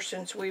cover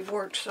since we've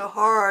worked so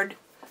hard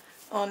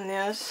on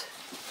this.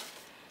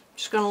 I'm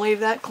just going to leave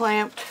that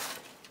clamped,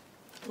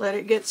 let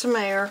it get some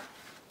air.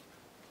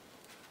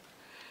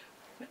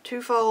 Got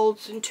 2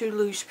 folds and 2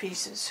 loose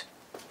pieces.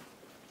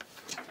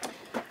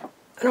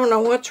 I don't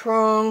know what's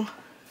wrong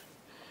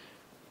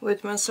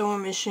with my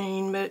sewing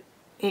machine, but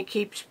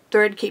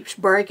thread keeps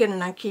breaking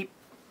and I keep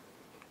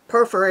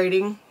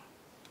perforating.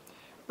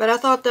 But I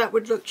thought that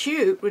would look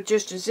cute with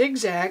just a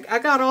zigzag. I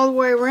got all the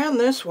way around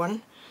this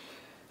one.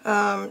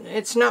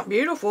 It's not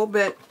beautiful,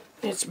 but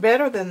it's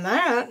better than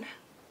that.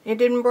 It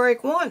didn't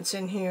break once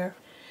in here.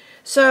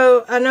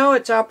 So I know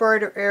it's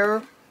operator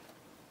error.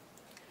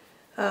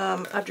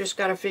 I've just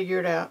got to figure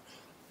it out.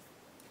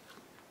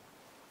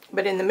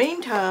 But in the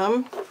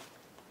meantime,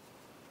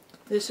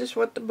 this is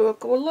what the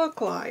book will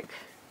look like.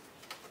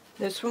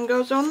 This one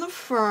goes on the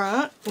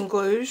front and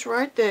glues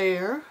right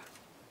there.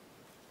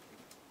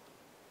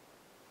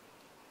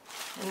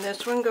 And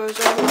this one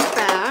goes on the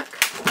back.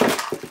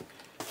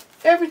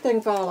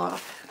 Everything fall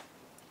off.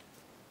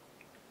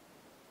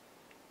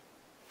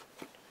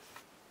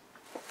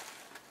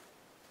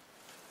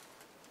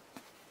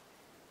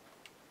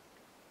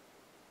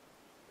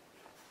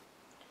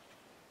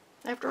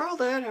 After all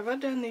that, have I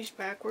done these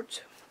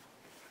backwards?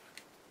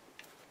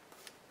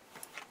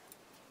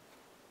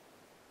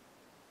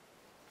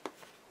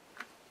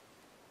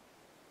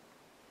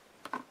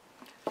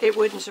 It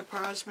wouldn't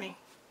surprise me.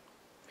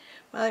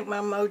 I think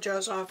my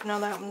mojo's off. Now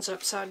that one's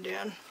upside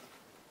down.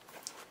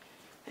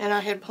 And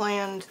I had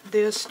planned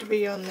this to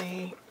be on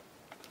the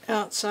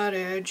outside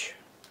edge.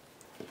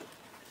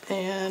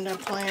 And I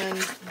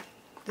planned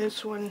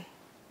this one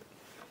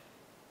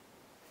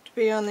to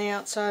be on the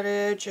outside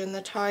edge, and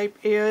the type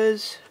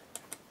is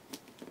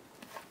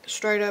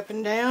straight up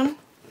and down.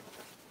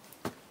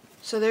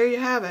 So there you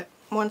have it.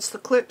 Once the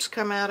clips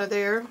come out of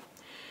there.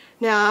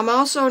 Now I'm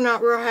also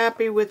not real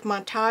happy with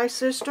my tie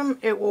system.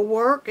 It will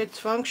work, it's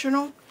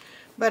functional,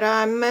 but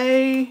I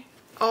may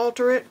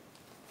alter it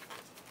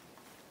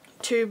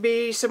to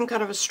be some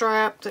kind of a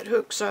strap that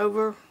hooks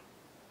over,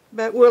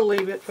 but we'll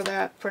leave it for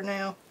that for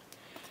now.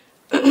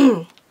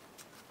 Let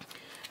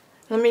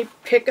me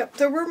pick up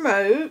the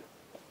remote.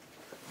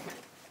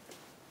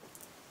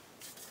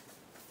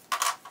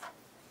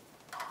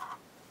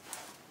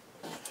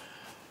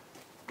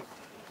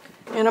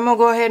 And I'm going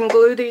to go ahead and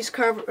glue these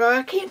covers.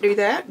 I can't do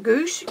that.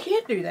 Goose, you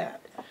can't do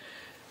that.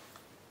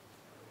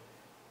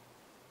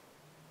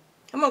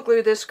 I'm going to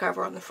glue this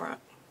cover on the front.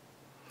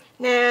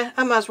 Nah,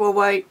 I might as well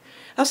wait.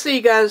 I'll see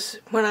you guys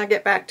when I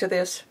get back to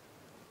this.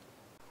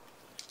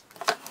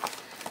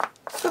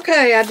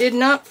 Okay, I did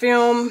not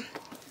film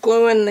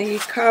gluing the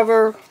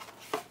cover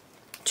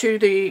to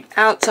the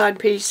outside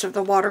piece of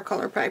the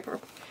watercolor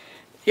paper.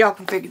 Y'all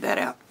can figure that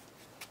out.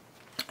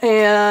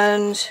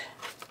 And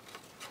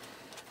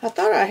I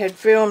thought I had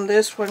filmed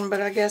this one, but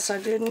I guess I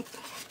didn't.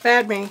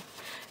 Bad me.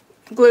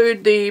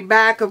 Glued the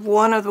back of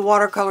one of the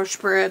watercolor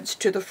spreads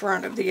to the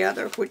front of the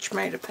other, which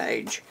made a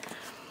page.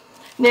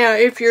 Now,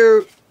 if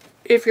you're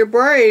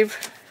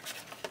brave,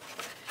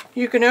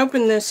 you can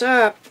open this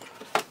up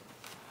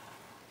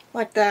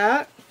like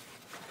that.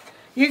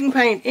 You can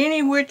paint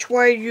any which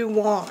way you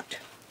want.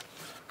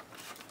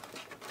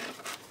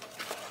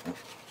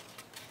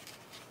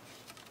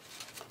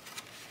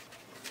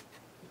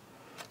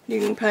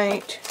 You can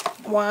paint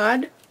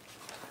wide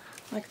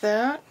like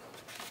that.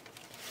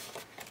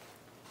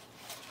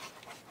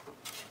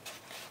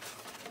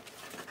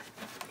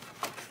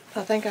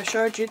 I think I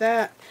showed you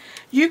that.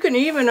 You can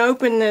even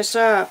open this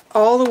up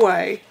all the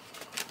way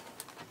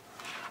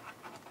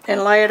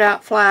and lay it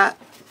out flat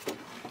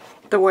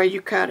the way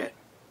you cut it.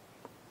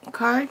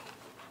 Okay?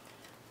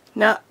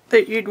 Not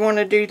that you'd want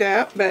to do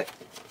that, but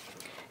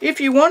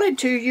if you wanted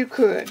to, you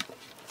could.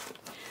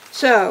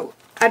 So,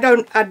 I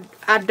do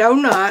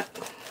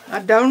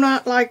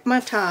not like my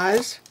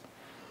ties.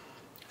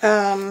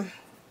 I'm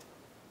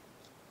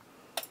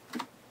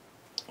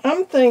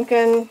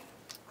thinking,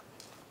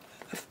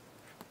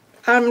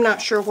 I'm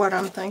not sure what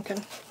I'm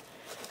thinking.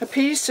 A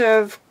piece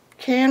of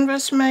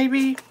canvas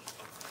maybe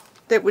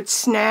that would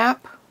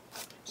snap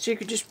so you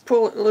could just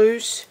pull it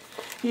loose.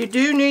 You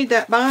do need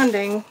that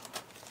binding,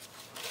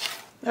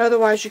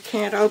 otherwise you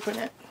can't open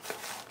it.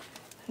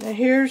 Now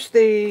here's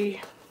the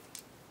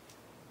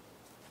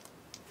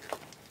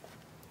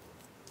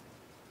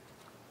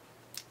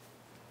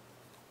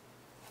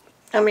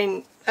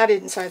I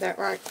didn't say that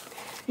right.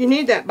 You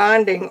need that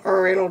binding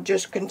or it'll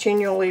just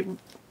continually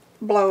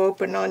blow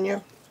open on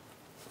you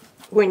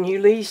when you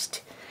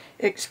least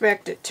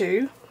expect it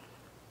to.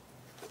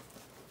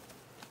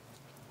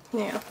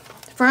 Now,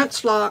 the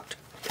front's locked.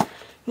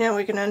 Now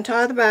we can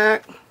untie the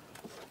back.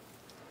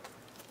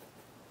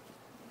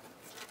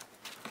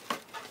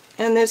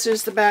 And this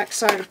is the back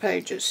side of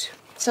pages.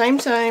 Same.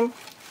 So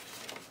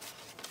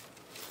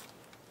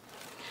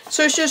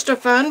it's just a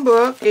fun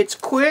book. It's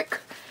quick.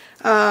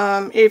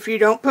 If you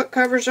don't put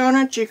covers on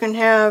it, you can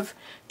have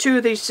 2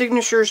 of these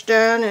signatures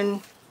done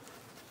in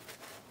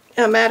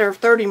a matter of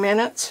 30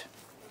 minutes.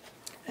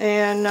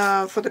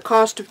 And for the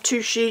cost of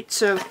 2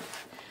 sheets of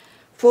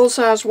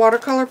full-size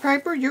watercolor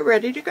paper, you're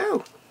ready to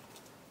go.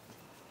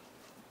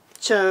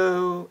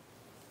 So,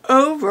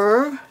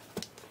 over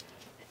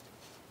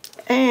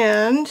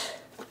and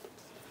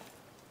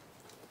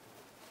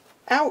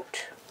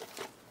out.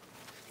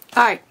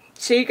 Alright,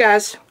 see you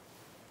guys.